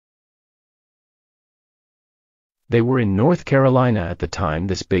They were in North Carolina at the time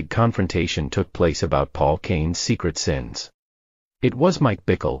this big confrontation took place about Paul Cain's secret sins. It was Mike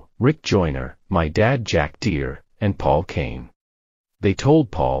Bickle, Rick Joyner, my dad Jack Deere, and Paul Cain. They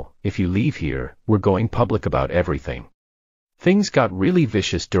told Paul, if you leave here, we're going public about everything. Things got really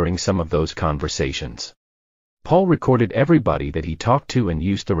vicious during some of those conversations. Paul recorded everybody that he talked to and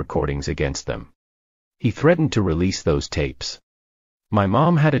used the recordings against them. He threatened to release those tapes. My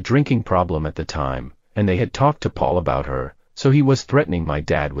mom had a drinking problem at the time, and they had talked to Paul about her, so he was threatening my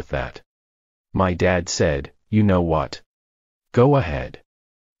dad with that. My dad said, you know what? Go ahead.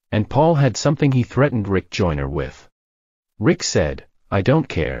 And Paul had something he threatened Rick Joyner with. Rick said, I don't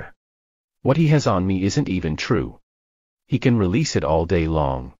care. What he has on me isn't even true. He can release it all day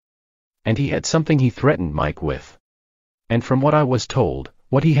long. And he had something he threatened Mike with. And from what I was told,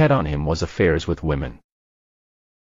 what he had on him was affairs with women.